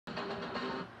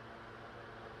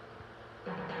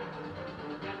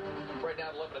now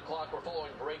at 11 o'clock, we're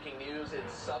following breaking news in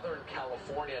Southern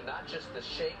California. Not just the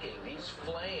shaking, these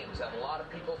flames have a lot of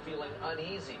people feeling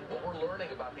uneasy. What we're learning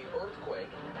about the earthquake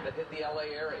that hit the LA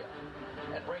area.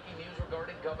 And breaking news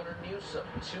regarding Governor Newsom.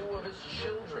 2 of his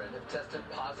children have tested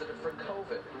positive for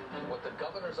COVID. What the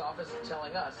governor's office is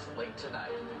telling us late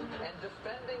tonight. And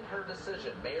defending her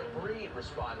decision, Mayor Breed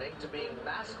responding to being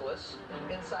maskless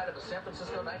inside of a San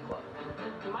Francisco nightclub.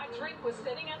 My drink was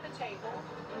sitting at the table.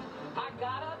 I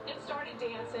got up and started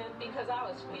dancing because I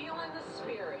was feeling the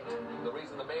spirit. The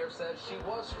reason the mayor says she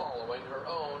was following her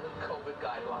own COVID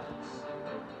guidelines.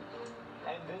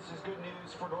 And this is good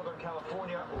news for Northern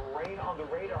California. Rain on the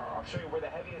radar. I'll show you where the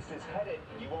heaviest is headed.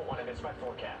 You won't want to miss my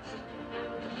forecast.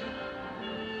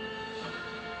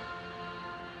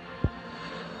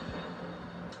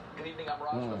 Good evening, I'm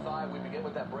Raj Mathai. We begin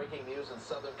with that breaking news in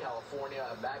Southern California.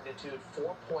 A magnitude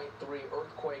 4.3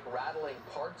 earthquake rattling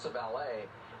parts of LA.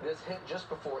 This hit just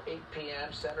before 8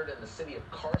 p.m., centered in the city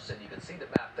of Carson. You can see the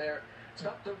map there. It's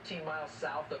about 13 miles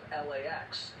south of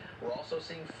LAX. We're also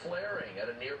seeing flaring at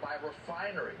a nearby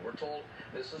refinery. We're told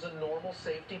this is a normal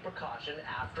safety precaution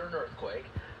after an earthquake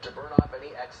to burn off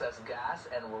any excess gas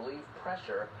and relieve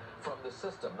pressure from the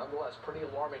system. Nonetheless, pretty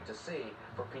alarming to see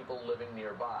for people living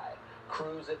nearby.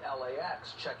 Crews at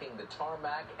LAX checking the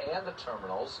tarmac and the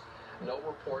terminals. No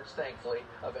reports, thankfully,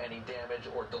 of any damage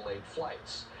or delayed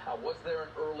flights. Was there an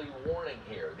early warning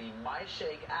here? The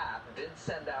MyShake app did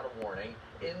send out a warning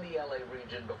in the LA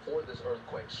region before this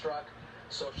earthquake struck.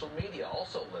 Social media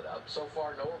also lit up. So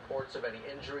far, no reports of any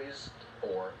injuries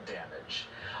or damage.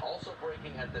 Also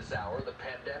breaking at this hour, the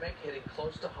pandemic hitting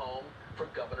close to home for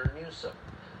Governor Newsom.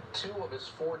 2 of his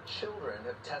 4 children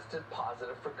have tested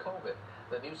positive for COVID.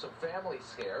 The Newsom family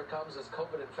scare comes as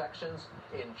COVID infections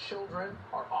in children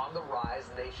are on the rise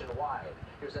nationwide.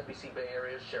 Here's NBC Bay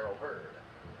Area's Cheryl Hurd.